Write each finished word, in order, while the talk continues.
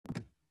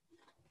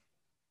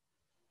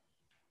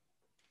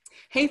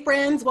Hey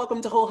friends,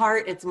 welcome to Whole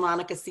Heart. It's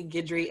Monica C.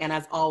 Guidry, and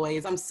as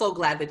always, I'm so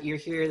glad that you're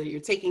here, that you're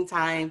taking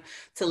time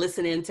to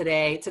listen in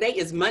today. Today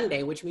is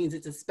Monday, which means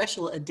it's a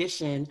special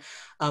edition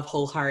of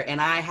Whole Heart, and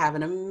I have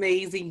an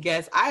amazing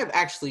guest. I am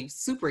actually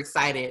super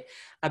excited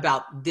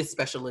about this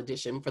special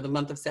edition for the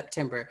month of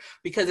September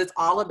because it's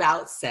all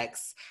about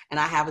sex, and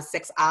I have a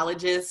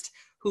sexologist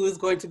who is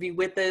going to be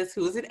with us,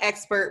 who is an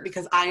expert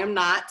because I am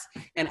not.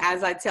 And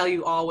as I tell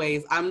you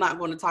always, I'm not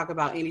going to talk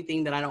about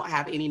anything that I don't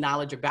have any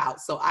knowledge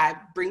about. So I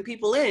bring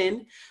people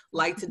in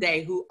like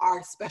today who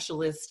are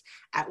specialists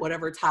at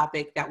whatever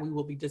topic that we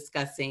will be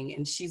discussing.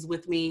 And she's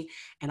with me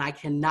and I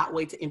cannot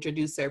wait to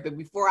introduce her. But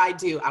before I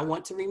do, I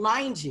want to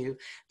remind you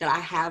that I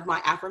have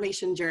my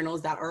affirmation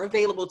journals that are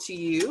available to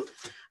you.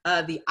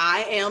 The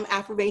I Am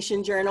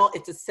Affirmation Journal.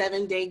 It's a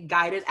 7-day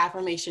guided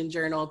affirmation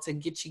journal to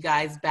get you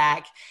guys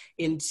back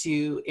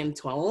into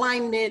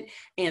alignment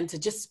and to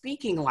just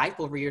speaking life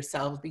over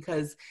yourselves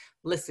because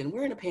listen,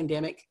 we're in a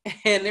pandemic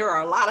and there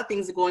are a lot of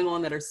things going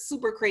on that are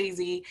super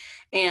crazy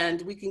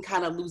and we can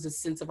kind of lose a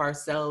sense of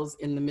ourselves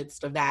in the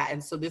midst of that.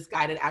 And so this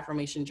guided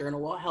affirmation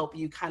journal will help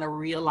you kind of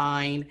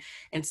realign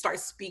and start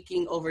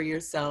speaking over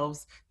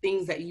yourselves,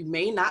 things that you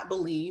may not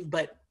believe,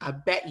 but I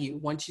bet you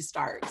once you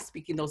start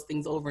speaking those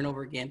things over and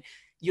over again,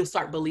 you'll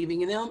start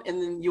believing in them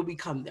and then you'll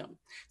become them.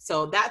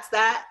 So that's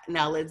that.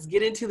 Now let's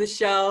get into the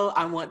show.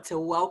 I want to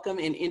welcome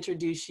and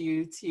introduce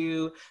you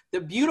to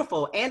the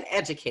beautiful and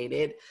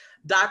educated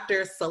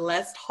Dr.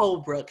 Celeste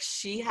Holbrook.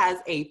 She has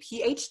a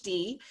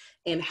PhD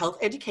in health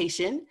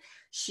education.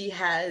 She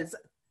has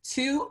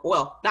she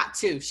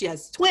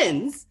has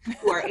twins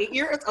who are 8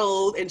 years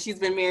old and she's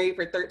been married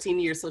for 13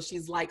 years. So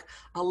she's like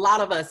a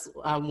lot of us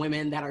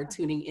women that are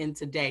tuning in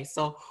today.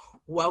 So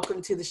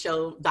welcome to the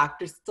show,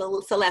 Dr.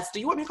 Celeste. Do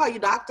you want me to call you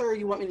doctor or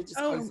you want me to just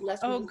call you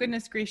Celeste? Oh,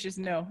 goodness gracious,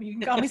 no. You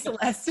can call me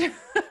Celeste.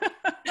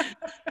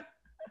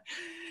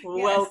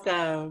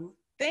 Welcome.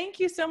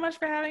 Thank you so much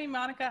for having me,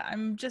 Monica.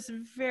 I'm just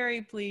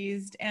very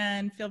pleased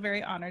and feel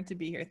very honored to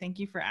be here. Thank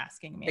you for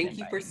asking me. Thank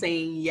you for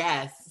saying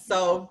yes.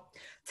 So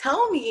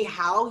tell me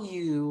how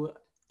you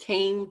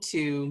came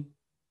to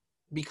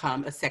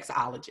become a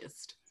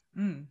sexologist.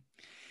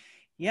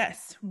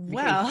 Yes.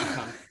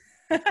 Well,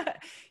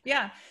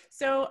 yeah.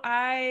 So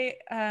I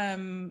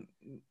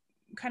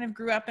kind of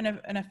grew up in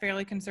a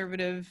fairly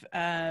conservative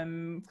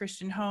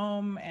Christian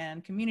home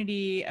and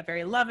community, a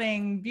very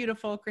loving,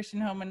 beautiful Christian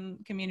home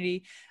and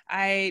community.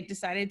 I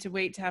decided to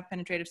wait to have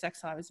penetrative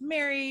sex till I was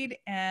married.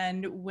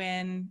 And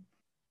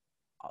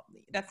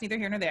that's neither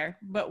here nor there,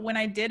 but when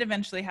I did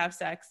eventually have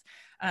sex,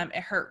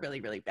 it hurt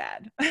really, really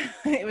bad.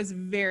 It was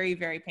very,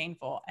 very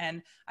painful.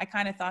 And I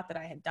kind of thought that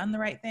I had done the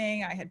right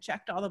thing. I had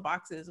checked all the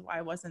boxes.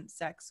 Why wasn't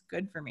sex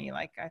good for me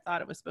like I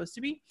thought it was supposed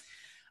to be?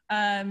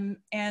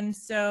 And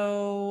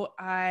so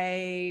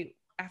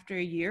after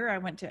a year, I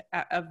went to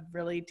a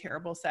really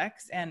terrible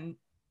sex. And,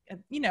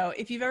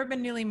 if you've ever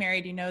been newly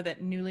married, you know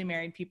that newly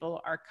married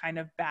people are kind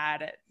of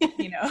bad at,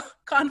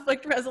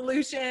 conflict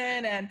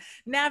resolution and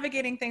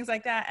navigating things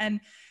like that.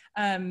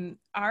 And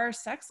our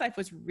sex life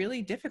was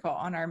really difficult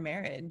on our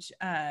marriage.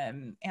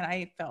 And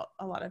I felt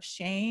a lot of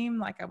shame,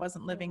 like I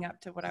wasn't living up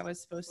to what I was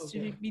supposed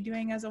to be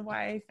doing as a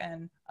wife.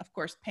 And of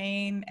course,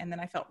 pain. And then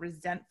I felt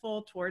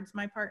resentful towards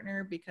my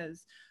partner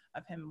because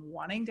of him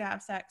wanting to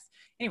have sex.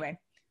 Anyway,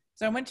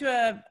 so I went to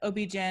a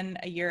OB-GYN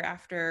a year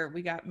after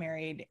we got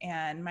married,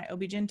 and my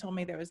OB-GYN told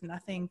me there was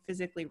nothing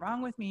physically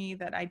wrong with me,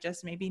 that I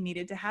just maybe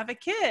needed to have a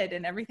kid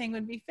and everything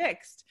would be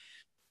fixed.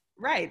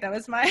 Right. That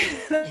was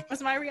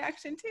my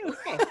reaction too.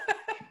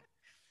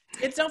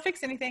 Kids don't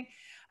fix anything.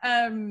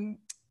 And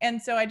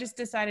so I just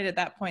decided at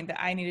that point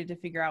that I needed to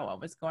figure out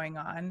what was going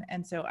on.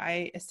 And so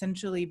I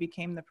essentially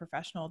became the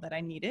professional that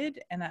I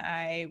needed. And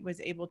I was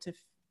able to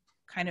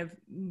kind of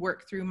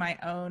work through my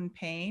own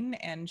pain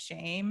and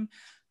shame.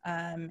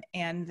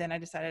 And then I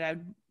decided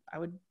I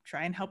would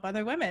try and help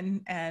other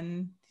women.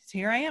 And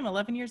here I am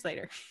 11 years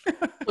later.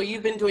 Well,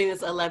 you've been doing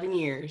this 11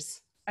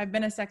 years. I've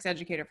been a sex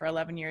educator for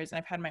 11 years and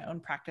I've had my own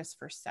practice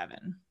for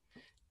 7.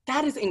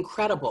 That is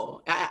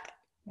incredible.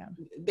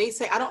 They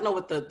say, I don't know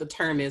what the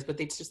term is, but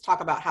they just talk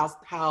about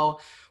how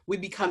we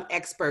become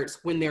experts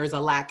when there's a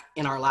lack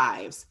in our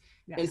lives.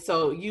 Yeah. And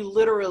so you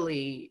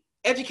literally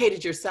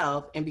educated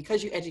yourself, and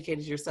because you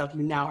educated yourself,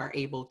 you now are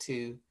able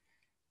to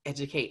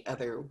educate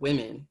other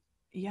women.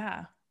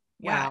 Yeah.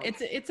 Wow. Yeah.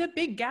 It's a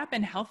big gap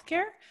in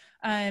healthcare.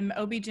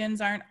 OB-GYNs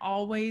aren't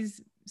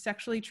always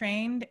sexually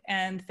trained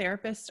and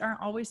therapists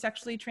aren't always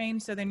sexually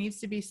trained. So there needs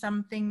to be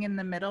something in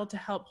the middle to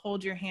help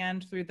hold your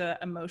hand through the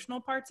emotional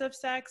parts of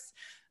sex,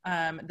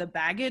 the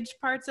baggage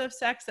parts of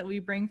sex that we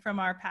bring from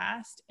our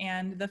past,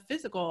 and the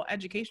physical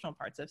educational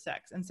parts of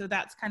sex. And so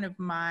that's kind of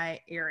my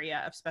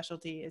area of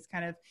specialty, is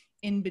kind of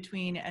in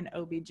between an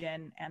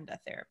OB-GYN and a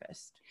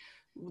therapist.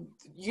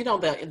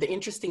 The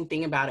interesting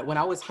thing about it, when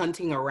I was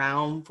hunting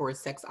around for a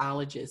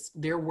sexologist,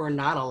 there were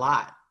not a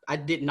lot. I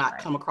did not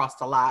come across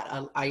a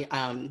lot.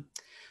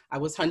 I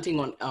was hunting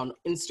on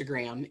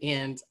Instagram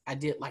and I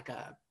did like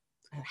a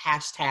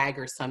hashtag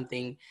or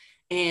something,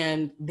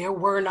 and there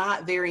were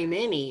not very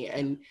many.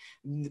 And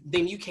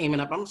then you came in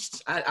up.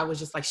 I was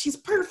just like, she's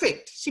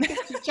perfect. She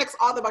checks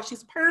all the boxes.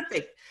 She's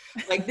perfect.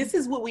 Like, this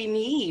is what we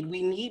need.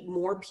 We need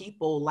more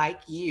people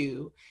like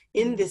you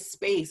in this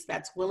space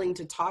that's willing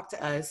to talk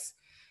to us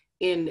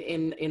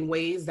in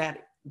ways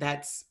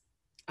that's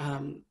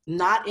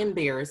not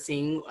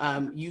embarrassing.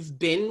 You've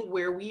been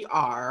where we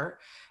are,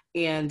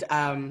 and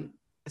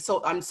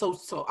so I'm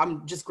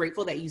just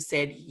grateful that you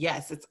said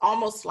yes. It's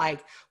almost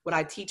like what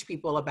I teach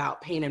people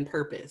about pain and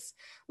purpose,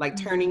 like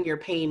turning your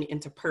pain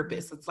into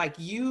purpose. It's like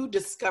you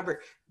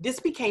discovered this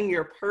became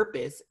your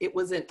purpose. It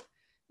was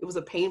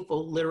a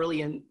painful,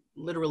 literally and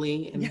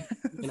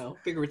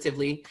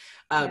figuratively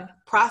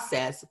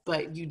process,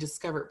 but you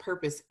discovered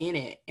purpose in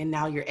it, and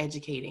now you're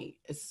educating.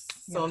 It's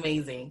so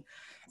amazing.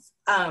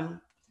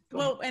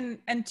 Well,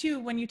 and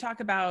two, when you talk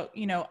about,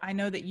 I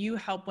know that you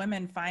help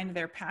women find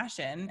their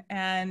passion,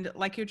 and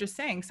like you're just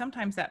saying,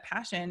 sometimes that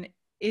passion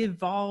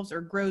evolves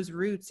or grows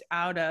roots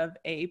out of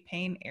a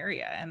pain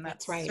area. And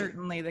that's right.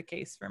 Certainly the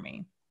case for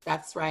me.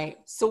 That's right.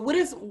 So what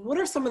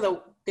are some of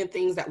the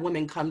things that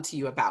women come to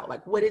you about?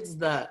 Like, what are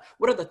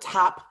the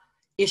top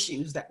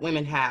issues that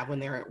women have when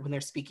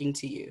they're speaking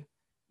to you?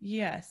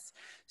 Yes.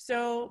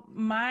 So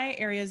my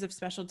areas of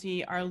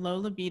specialty are low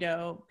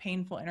libido,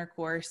 painful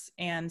intercourse,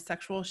 and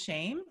sexual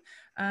shame.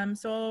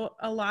 So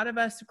a lot of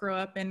us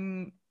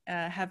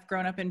have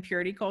grown up in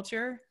purity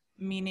culture,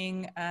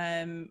 meaning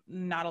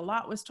not a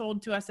lot was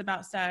told to us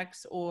about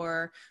sex,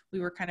 or we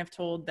were kind of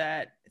told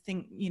that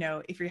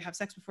if you have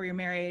sex before you're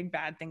married,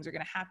 bad things are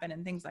going to happen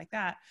and things like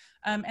that.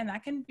 And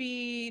that can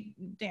be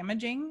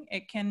damaging.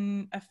 It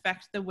can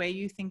affect the way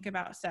you think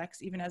about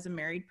sex, even as a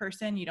married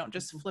person. You don't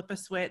just flip a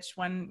switch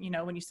when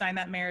you sign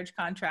that marriage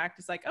contract.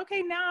 It's like,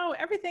 okay, now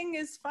everything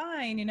is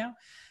fine,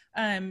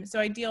 So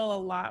I deal a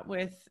lot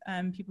with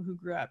people who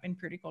grew up in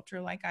purity culture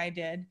like I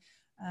did.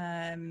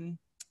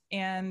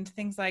 And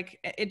things like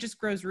it just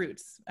grows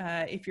roots.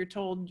 If you're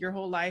told your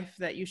whole life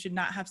that you should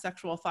not have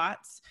sexual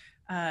thoughts,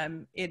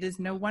 it is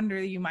no wonder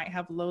you might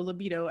have low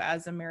libido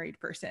as a married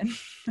person.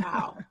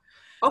 Wow.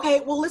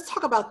 Okay, well, let's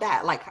talk about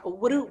that. Like,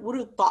 what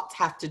do thoughts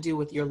have to do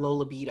with your low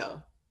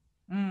libido?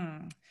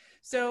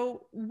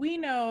 So we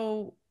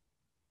know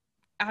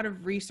out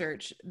of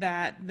research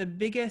that the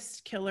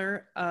biggest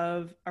killer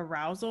of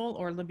arousal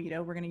or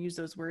libido, we're going to use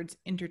those words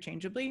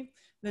interchangeably,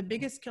 the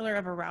biggest killer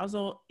of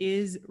arousal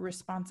is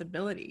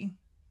responsibility.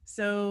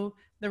 So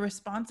the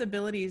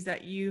responsibilities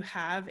that you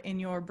have in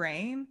your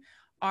brain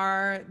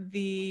are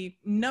the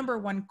number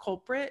one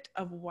culprit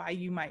of why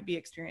you might be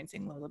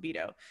experiencing low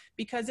libido,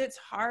 because it's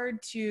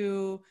hard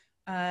to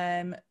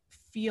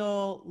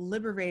feel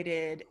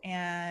liberated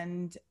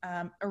and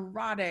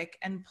erotic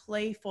and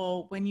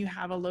playful when you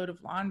have a load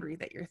of laundry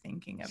that you're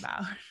thinking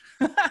about.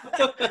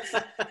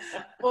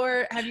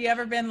 Or have you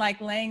ever been like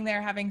laying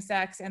there having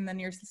sex and then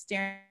you're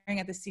staring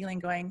at the ceiling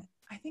going,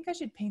 I think I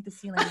should paint the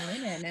ceiling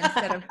linen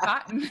instead of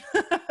cotton.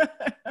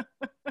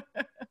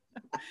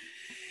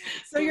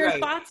 So your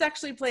thoughts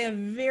actually play a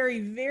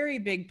very, very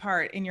big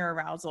part in your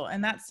arousal.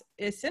 And that's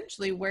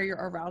essentially where your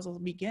arousal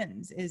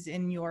begins, is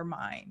in your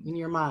mind. In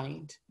your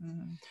mind.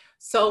 Mm-hmm.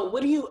 So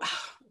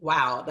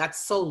wow,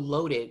 that's so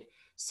loaded.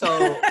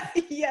 So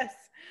yes.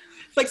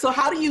 Like, so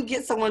how do you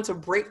get someone to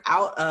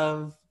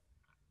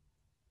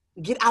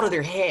get out of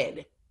their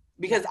head?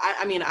 Because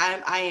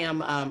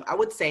I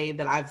would say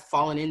that I've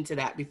fallen into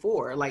that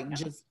before,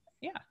 just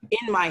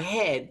in my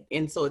head.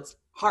 And so it's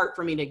hard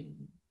for me to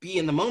be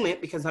in the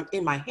moment because I'm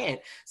in my head.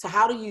 So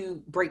how do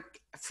you break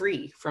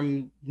free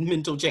from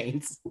mental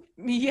chains?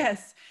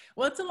 Yes.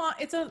 Well,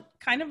 it's a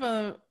kind of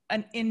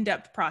an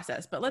in-depth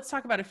process, but let's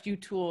talk about a few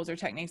tools or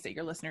techniques that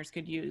your listeners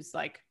could use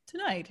like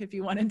tonight if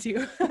you wanted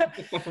to.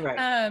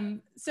 Right.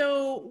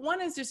 So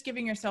one is just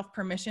giving yourself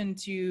permission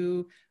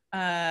to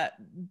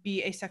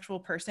be a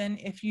sexual person.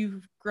 If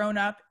you've grown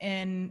up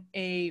in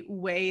a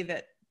way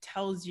that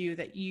tells you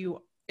that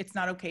it's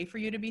not okay for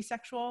you to be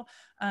sexual,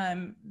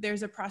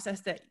 there's a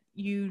process that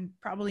you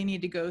probably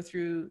need to go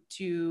through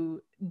to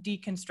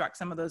deconstruct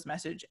some of those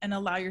messages and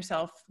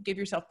give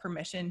yourself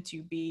permission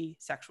to be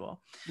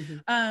sexual.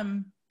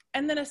 Mm-hmm.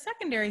 And then a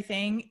secondary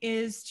thing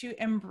is to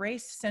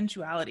embrace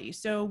sensuality.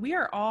 So we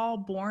are all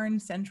born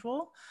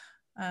sensual.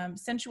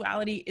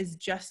 Sensuality is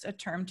just a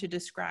term to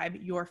describe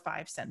your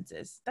five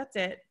senses. That's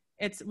it.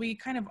 We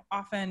kind of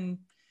often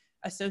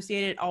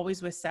associate it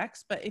always with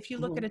sex, but if you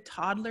look at a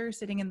toddler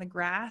sitting in the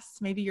grass,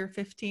 maybe your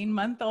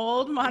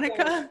 15-month-old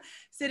Monica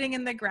sitting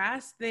in the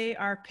grass, they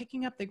are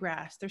picking up the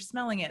grass, they're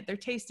smelling it, they're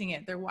tasting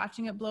it, they're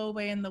watching it blow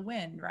away in the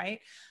wind, right?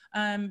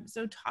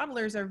 So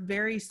toddlers are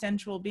very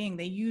sensual beings.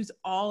 They use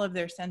all of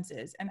their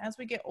senses, and as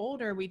we get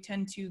older, we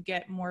tend to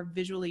get more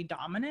visually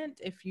dominant.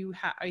 If you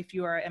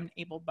are an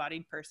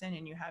able-bodied person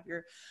and you have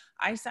your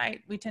eyesight,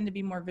 we tend to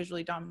be more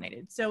visually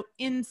dominated. So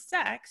in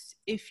sex,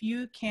 if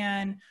you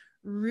can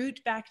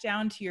root back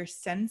down to your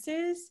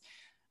senses,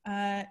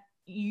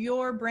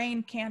 your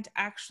brain can't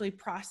actually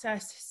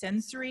process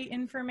sensory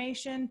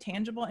information,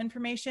 tangible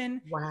information,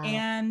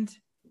 and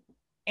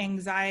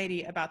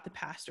anxiety about the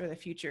past or the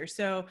future.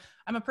 So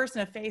I'm a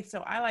person of faith.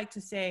 So I like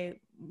to say,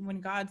 when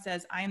God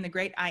says, I am the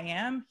great I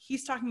am,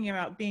 he's talking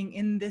about being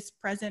in this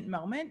present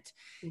moment,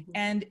 Mm-hmm.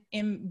 and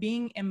in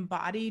being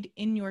embodied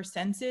in your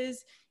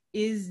senses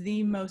is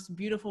the most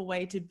beautiful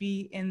way to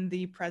be in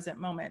the present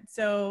moment.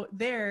 So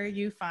there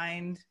you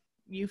find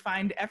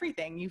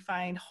everything. You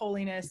find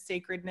holiness,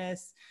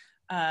 sacredness,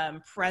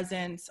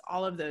 presence,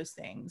 all of those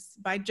things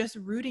by just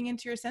rooting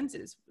into your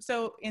senses.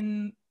 So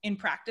in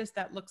practice,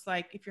 that looks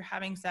like if you're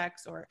having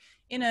sex or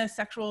in a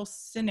sexual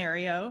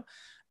scenario,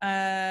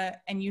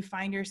 and you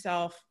find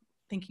yourself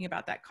thinking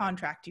about that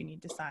contract you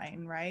need to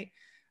sign, right?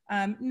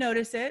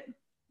 Notice it.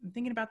 I'm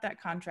thinking about that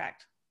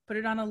contract. Put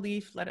it on a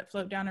leaf, let it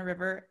float down a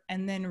river,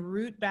 and then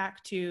root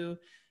back to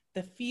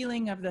the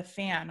feeling of the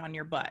fan on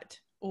your butt,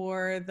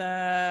 or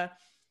the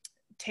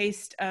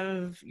taste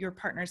of your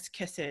partner's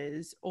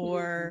kisses,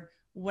 or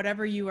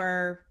whatever you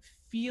are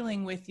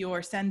feeling with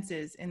your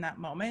senses in that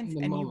moment,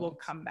 and you will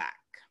come back.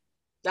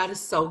 That is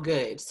so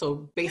good.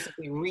 So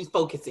basically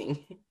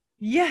refocusing.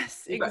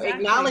 Yes,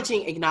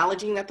 exactly.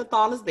 Acknowledging that the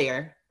thought is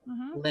there,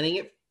 Mm-hmm.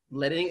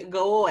 letting it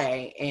go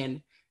away,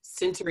 and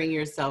centering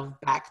yourself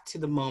back to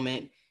the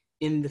moment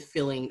in the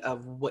feeling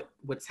of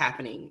what's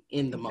happening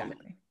in the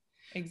moment.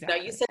 Exactly.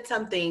 Now, you said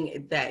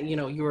something that,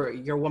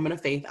 you're a woman of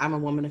faith. I'm a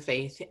woman of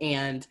faith.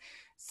 And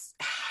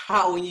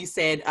how, when you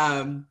said,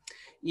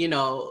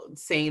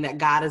 saying that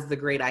God is the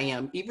great I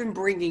am, even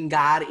bringing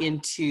God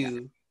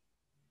into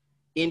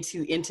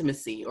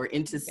intimacy or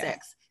into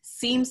sex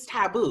seems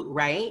taboo,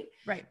 right?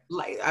 Right.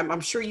 Like,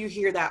 I'm sure you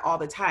hear that all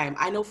the time.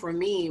 I know for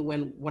me,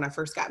 when I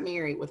first got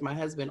married with my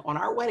husband, on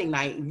our wedding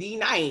night, the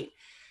night,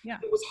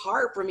 it was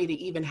hard for me to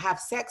even have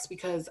sex,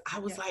 because I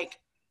was like,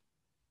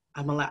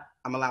 am I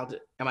allowed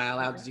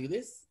to do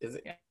this? Is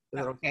it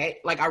okay?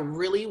 Like, I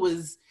really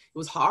was, it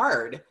was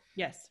hard.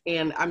 Yes.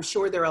 And I'm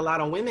sure there are a lot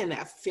of women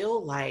that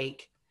feel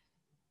like,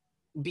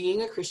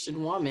 being a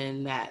Christian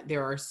woman, that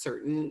there are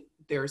certain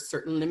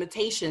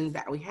limitations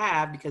that we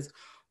have because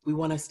we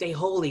want to stay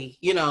holy,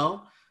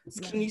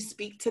 Can you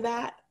speak to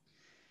that?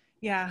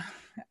 Yeah.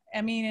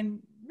 I mean, and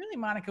really,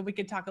 Monica, we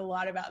could talk a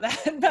lot about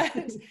that,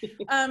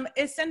 but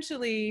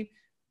essentially,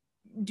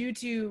 due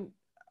to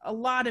a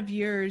lot of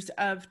years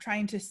of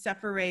trying to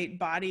separate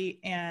body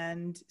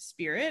and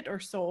spirit or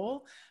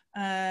soul,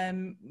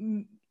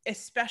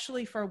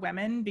 especially for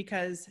women,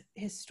 because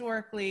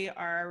historically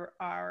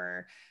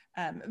our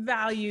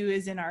value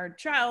is in our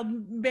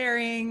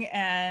childbearing,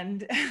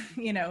 and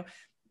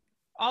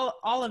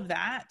all of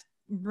that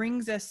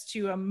brings us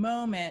to a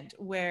moment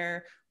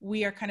where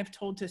we are kind of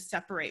told to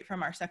separate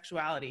from our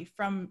sexuality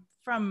from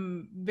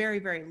very,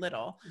 very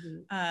little,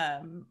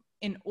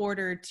 in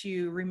order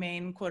to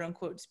remain quote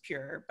unquote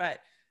pure. But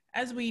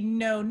as we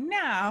know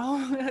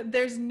now,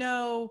 there's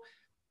no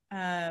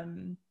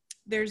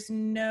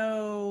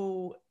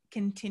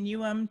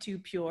continuum to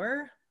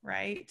pure,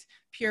 right?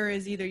 Pure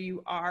is either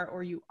you are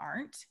or you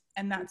aren't,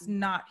 and that's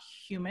not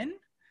human.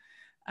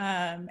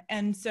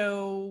 And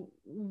so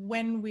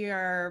when we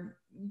are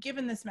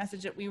given this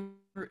message that we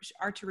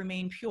are to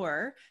remain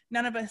pure,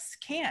 none of us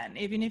can,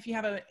 even if you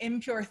have an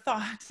impure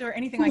thought or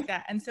anything like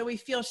that. And so we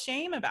feel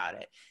shame about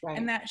it. Right.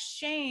 And that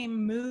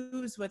shame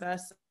moves with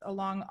us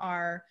along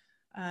our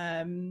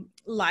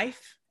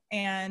life,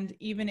 and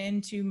even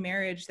into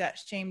marriage. That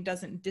shame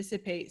doesn't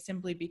dissipate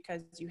simply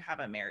because you have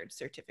a marriage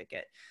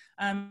certificate.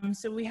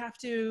 So we have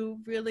to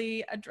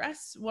really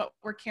address what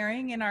we're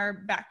carrying in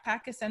our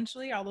backpack,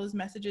 essentially, all those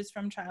messages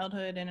from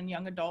childhood and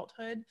young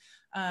adulthood,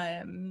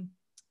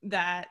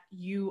 that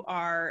you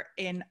are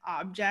an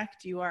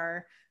object, you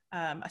are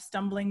a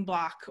stumbling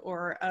block,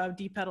 or a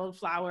depetaled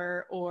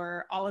flower,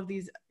 or all of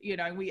these,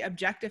 we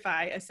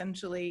objectify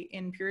essentially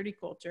in purity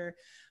culture.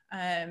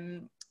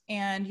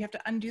 And you have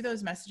to undo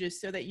those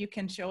messages so that you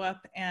can show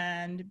up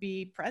and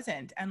be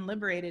present and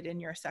liberated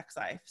in your sex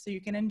life, so you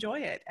can enjoy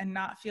it and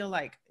not feel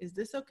like, is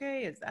this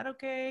okay? Is that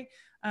okay?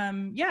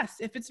 Yes,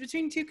 if it's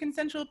between two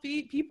consensual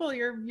people,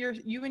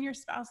 you and your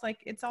spouse,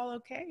 like, it's all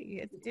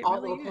okay. It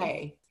all really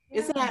okay.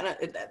 Is. Isn't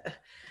that?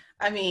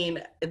 I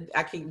mean,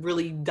 I can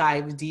really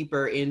dive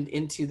deeper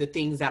into the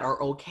things that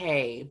are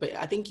okay, but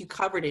I think you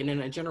covered it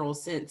in a general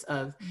sense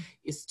of,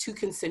 it's two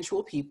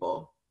consensual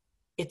people.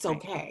 It's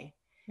okay.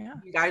 Yeah.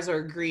 You guys are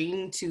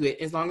agreeing to it,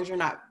 as long as you're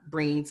not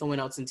bringing someone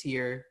else into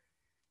your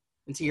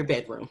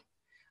bedroom.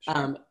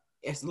 Sure.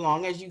 As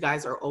long as you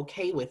guys are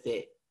okay with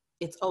it,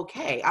 it's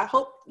okay. I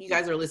hope you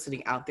guys are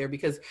listening out there,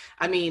 because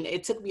I mean,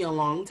 it took me a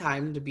long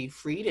time to be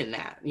freed in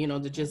that,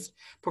 to just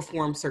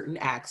perform certain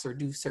acts or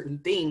do certain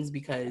things,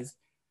 because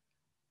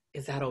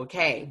is that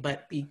okay?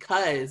 But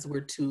because we're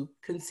two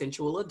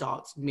consensual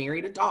adults,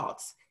 married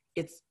adults,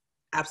 it's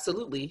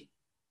absolutely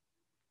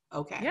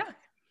okay. Yeah.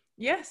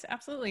 Yes,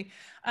 absolutely.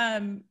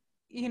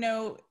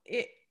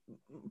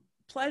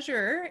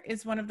 Pleasure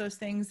is one of those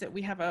things that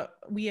we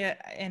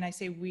and I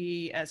say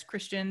we as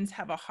Christians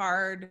have a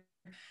hard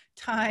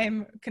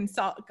time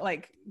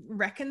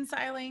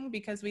reconciling,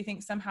 because we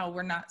think somehow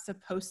we're not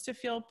supposed to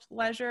feel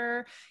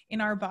pleasure in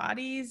our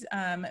bodies,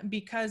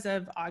 because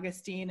of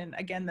Augustine, and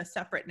again, the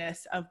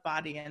separateness of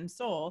body and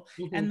soul.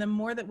 Mm-hmm. And the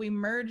more that we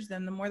merge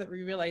them, the more that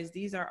we realize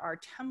these are our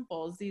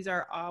temples, these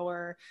are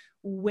our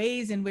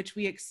ways in which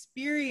we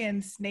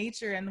experience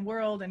nature and the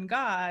world and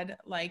God.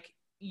 Like,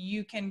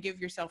 you can give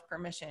yourself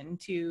permission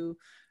to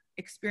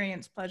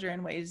experience pleasure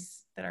in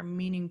ways that are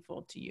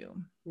meaningful to you.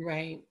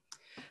 Right.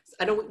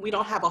 We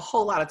don't have a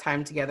whole lot of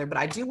time together, but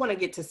I do want to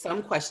get to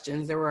some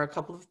questions. There were a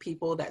couple of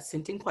people that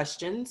sent in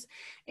questions,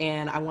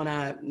 and I want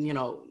to,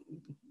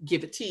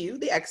 give it to you,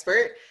 the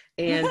expert,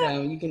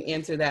 and you can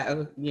answer that,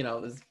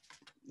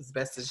 as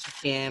best as you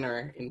can,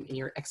 or in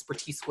your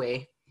expertise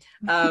way.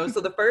 So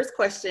the first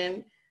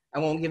question, I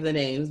won't give the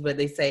names, but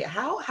they say,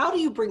 how do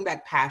you bring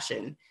back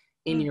passion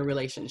in your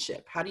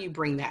relationship? How do you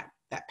bring that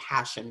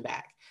passion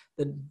back,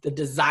 the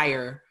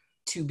desire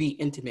to be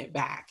intimate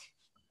back?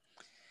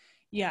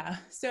 Yeah.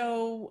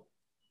 So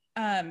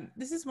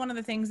this is one of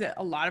the things that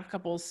a lot of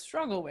couples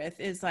struggle with,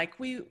 is like,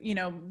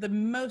 the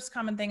most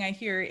common thing I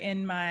hear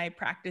in my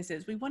practice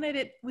is we want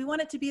it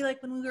to be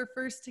like when we were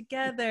first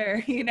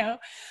together,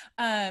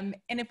 and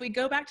if we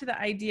go back to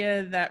the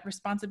idea that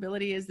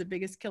responsibility is the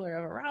biggest killer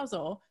of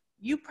arousal,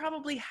 you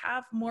probably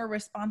have more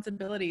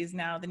responsibilities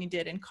now than you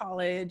did in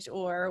college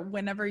or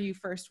whenever you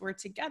first were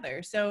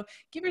together. So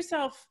give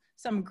yourself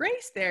some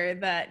grace there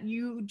that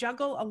you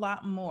juggle a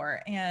lot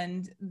more,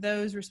 and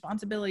those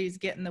responsibilities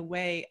get in the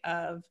way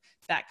of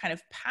that kind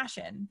of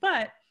passion.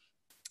 But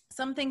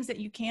some things that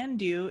you can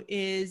do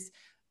is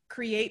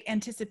create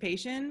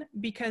anticipation,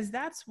 because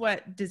that's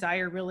what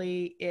desire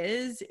really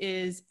is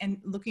and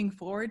looking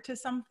forward to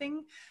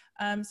something.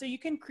 So you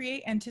can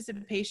create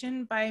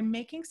anticipation by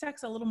making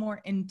sex a little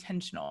more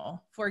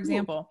intentional. For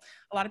example,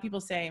 a lot of people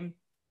say,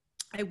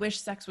 I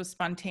wish sex was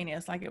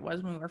spontaneous like it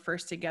was when we were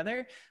first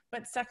together,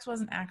 but sex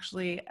wasn't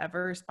actually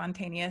ever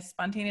spontaneous.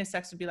 Spontaneous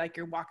sex would be like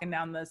you're walking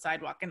down the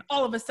sidewalk and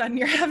all of a sudden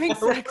you're having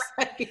sex,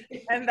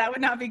 and that would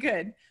not be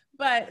good.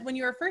 But when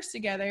you were first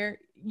together,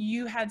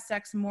 you had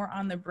sex more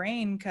on the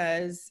brain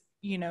because,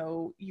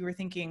 you were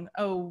thinking,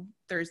 oh,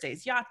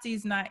 Thursday's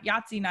Yahtzee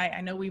night.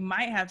 I know we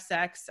might have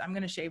sex. I'm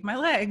going to shave my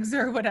legs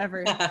or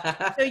whatever.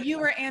 So you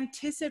were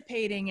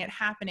anticipating it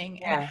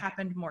happening, and it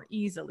happened more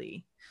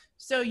easily.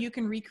 So you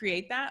can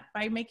recreate that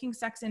by making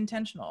sex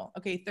intentional.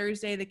 Okay,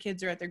 Thursday, the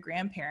kids are at their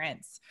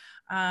grandparents'.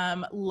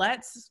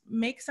 Let's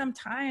make some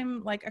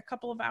time, like a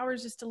couple of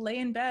hours, just to lay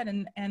in bed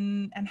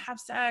and have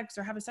sex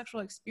or have a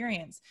sexual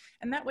experience.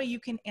 And that way you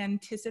can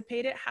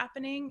anticipate it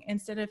happening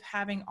instead of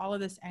having all of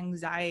this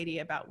anxiety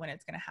about when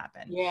it's going to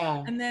happen.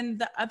 Yeah. And then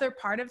the other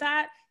part of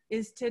that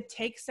is to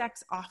take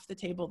sex off the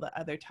table the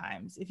other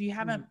times. If you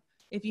haven't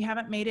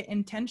made it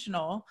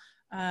intentional,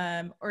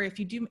 or if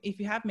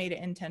you have made it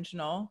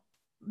intentional,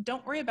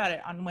 don't worry about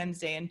it on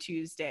Wednesday and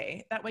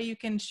Tuesday. That way you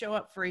can show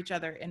up for each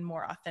other in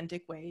more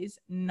authentic ways,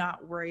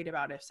 not worried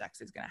about if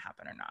sex is going to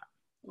happen or not.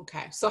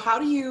 Okay. So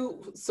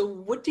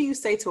what do you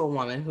say to a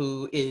woman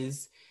who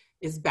is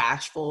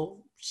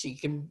bashful? She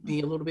can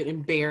be a little bit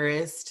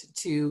embarrassed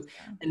to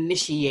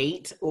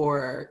initiate,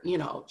 or,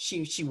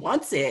 she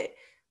wants it,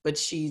 but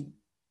she's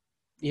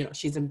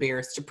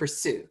embarrassed to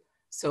pursue.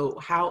 So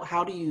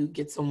how do you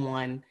get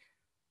someone,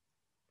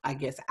 I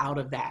guess, out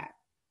of that?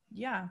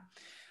 Yeah.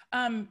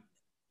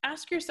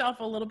 Ask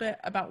yourself a little bit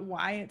about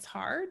why it's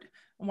hard,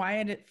 why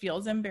it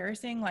feels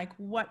embarrassing, like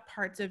what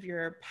parts of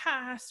your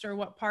past or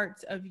what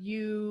parts of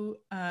you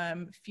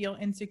feel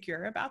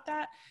insecure about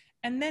that.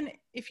 And then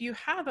if you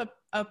have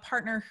a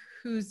partner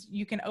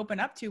you can open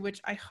up to,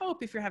 which I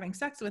hope if you're having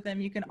sex with them,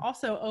 you can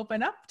also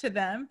open up to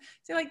them.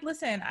 Say like,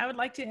 listen, I would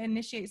like to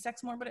initiate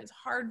sex more, but it's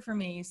hard for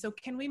me. So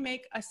can we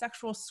make a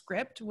sexual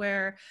script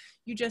where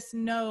you just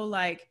know,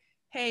 like,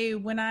 hey,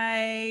 when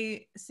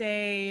I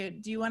say,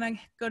 do you want to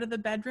go to the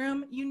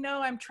bedroom?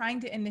 I'm trying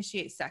to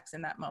initiate sex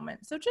in that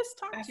moment. So just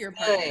talk to your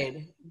partner.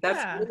 Good.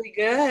 That's really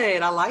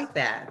good. I like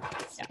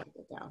that.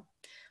 Yeah.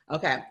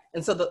 Okay.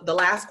 And so the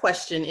last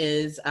question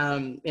is,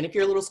 and if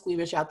you're a little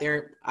squeamish out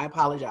there, I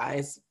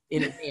apologize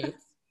in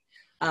advance.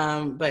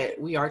 But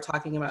we are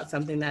talking about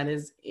something that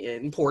is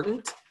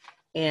important.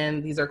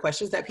 And these are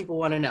questions that people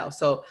want to know.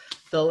 So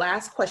the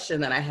last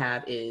question that I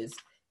have is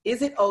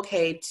it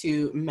okay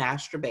to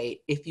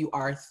masturbate if you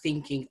are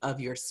thinking of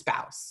your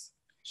spouse?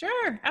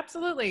 Sure,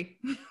 absolutely.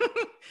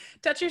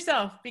 Touch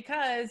yourself,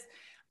 because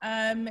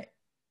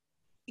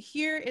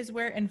here is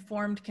where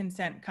informed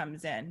consent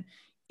comes in.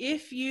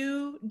 If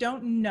you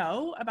don't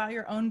know about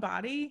your own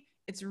body,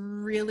 it's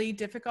really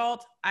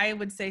difficult, I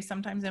would say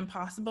sometimes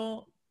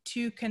impossible,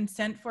 to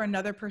consent for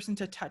another person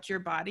to touch your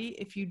body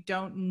if you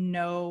don't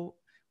know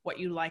what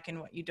you like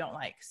and what you don't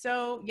like.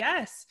 So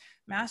yes,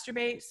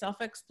 masturbate,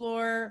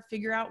 self-explore,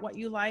 figure out what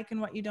you like and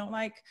what you don't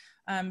like,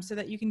 so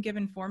that you can give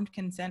informed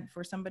consent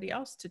for somebody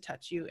else to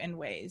touch you in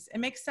ways. It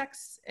makes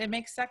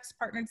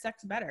partnered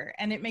sex better,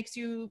 and it makes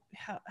you,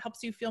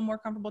 helps you feel more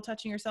comfortable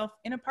touching yourself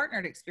in a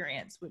partnered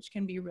experience, which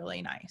can be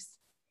really nice.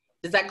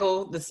 Does that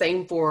go the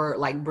same for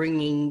like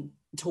bringing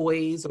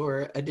toys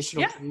or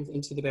additional Yeah, things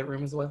into the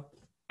bedroom as well?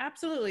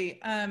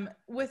 absolutely.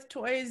 With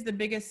toys, the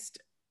biggest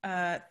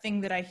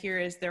thing that I hear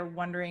is they're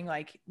wondering,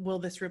 like, will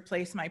this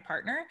replace my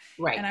partner?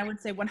 Right. And I would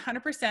say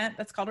 100%,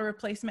 that's called a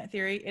replacement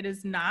theory. It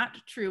is not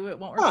true. It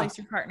won't Huh. replace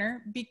your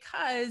partner,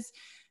 because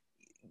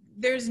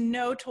there's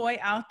no toy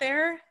out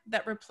there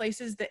that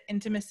replaces the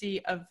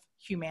intimacy of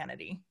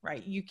humanity,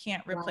 right? You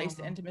can't replace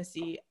the Wow.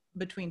 intimacy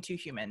between two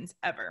humans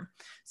ever.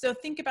 So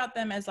think about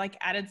them as like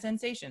added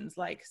sensations.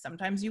 Like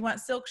sometimes you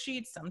want silk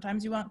sheets,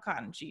 sometimes you want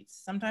cotton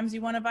sheets, sometimes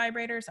you want a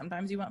vibrator,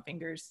 sometimes you want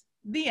fingers.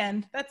 The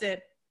end. That's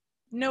it.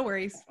 No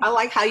worries. I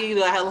like how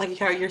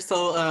you're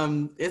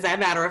so, is that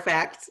matter of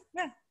fact?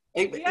 Yeah.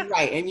 And- Yeah.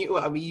 Right. And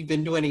I mean, you've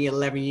been doing it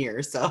 11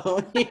 years.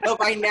 So,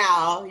 by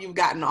now you've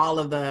gotten all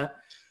of the,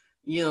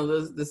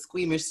 the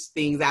squeamish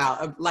things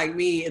out. Like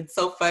me, it's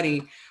so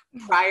funny.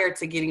 Prior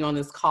to getting on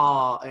this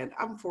call, and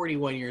I'm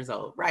 41 years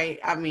old, right?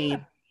 I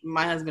mean,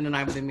 my husband and I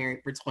have been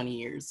married for 20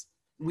 years.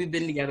 We've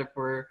been together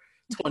for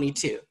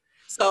 22.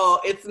 So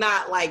it's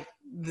not like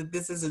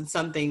this isn't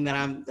something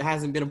that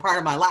hasn't been a part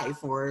of my life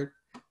for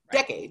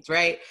decades,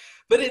 right?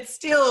 But it's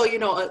still,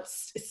 it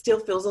still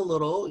feels a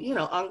little,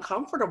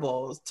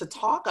 uncomfortable to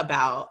talk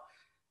about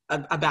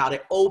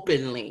it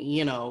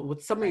openly,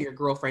 with some of your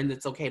girlfriends.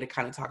 It's okay to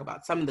kind of talk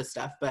about some of the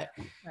stuff, but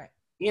Right.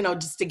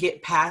 just to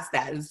get past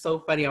that. It's so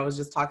funny. I was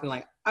just talking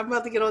like, I'm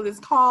about to get on this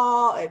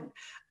call and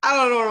I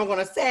don't know what I'm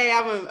going to say.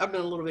 I've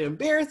been a little bit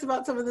embarrassed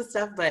about some of this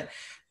stuff, but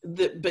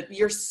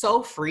you're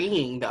so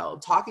freeing though.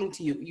 Talking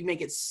to you, you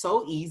make it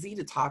so easy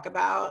to talk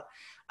about.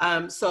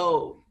 How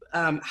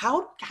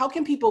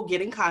can people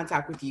get in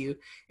contact with you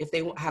if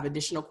they have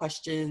additional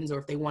questions or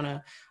if they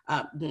want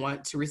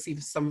to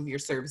receive some of your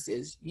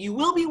services? You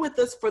will be with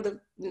us for the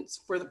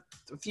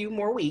few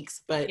more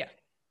weeks, but Yeah.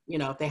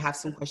 if they have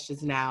some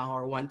questions now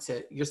or want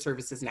your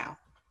services now.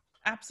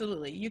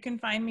 Absolutely. You can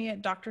find me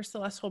at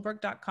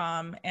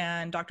drcelesteholbrook.com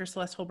and Dr.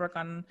 Celeste Holbrook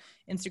on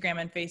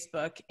Instagram and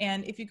Facebook.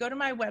 And if you go to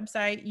my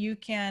website, you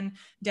can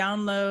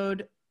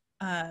download,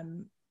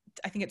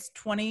 I think it's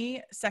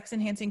 20 sex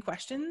enhancing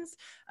questions.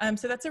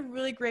 So that's a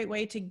really great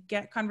way to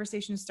get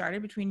conversations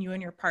started between you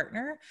and your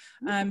partner.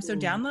 So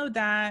download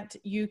that.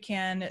 You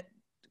can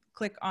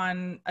click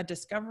on a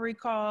discovery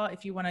call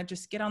if you want to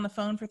just get on the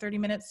phone for 30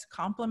 minutes,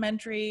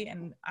 complimentary,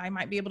 and I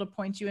might be able to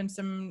point you in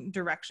some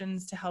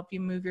directions to help you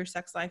move your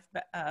sex life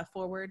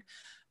forward.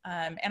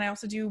 And I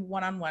also do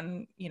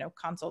one-on-one,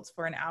 consults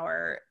for an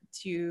hour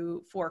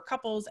for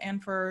couples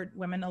and for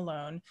women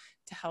alone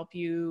to help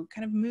you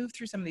kind of move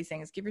through some of these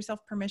things. Give yourself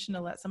permission to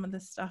let some of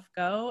this stuff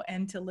go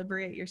and to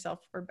liberate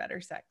yourself for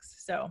better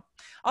sex. So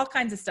all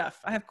kinds of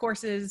stuff. I have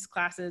courses,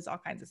 classes, all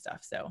kinds of stuff.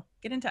 So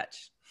get in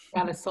touch.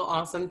 That is so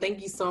awesome.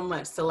 Thank you so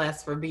much,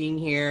 Celeste, for being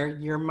here.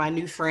 You're my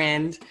new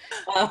friend.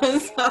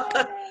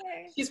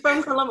 She's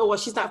from Columbus. Well,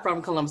 she's not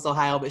from Columbus,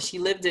 Ohio, but she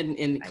lived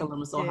in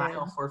Columbus,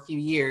 Ohio for a few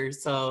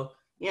years. So,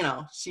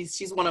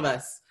 she's one of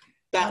us.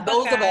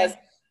 Those of us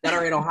that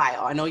are in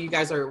Ohio. I know you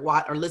guys are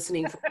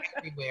listening from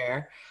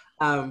everywhere.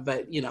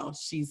 But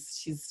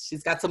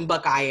she's got some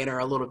Buckeye in her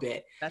a little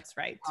bit. That's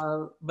right.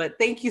 But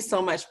thank you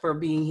so much for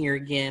being here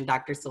again,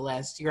 Dr.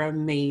 Celeste. You're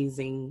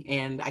amazing.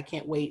 And I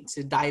can't wait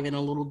to dive in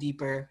a little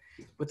deeper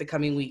with the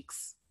coming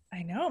weeks.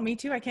 I know, me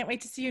too. I can't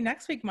wait to see you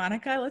next week,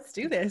 Monica. Let's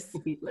do this.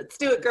 Let's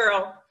do it,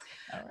 girl.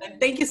 Right.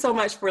 Thank you so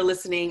much for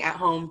listening at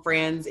home,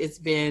 friends. It's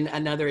been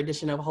another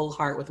edition of Whole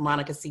Heart with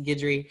Monica C.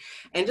 Guidry.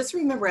 And just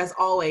remember, as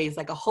always,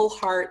 like a whole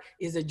heart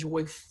is a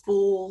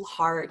joyful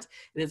heart.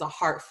 It is a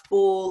heart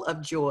full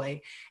of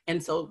joy.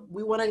 And so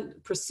we want to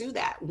pursue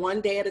that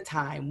one day at a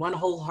time, one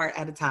whole heart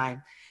at a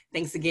time.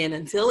 Thanks again.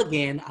 Until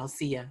again, I'll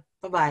see you.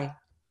 Bye-bye.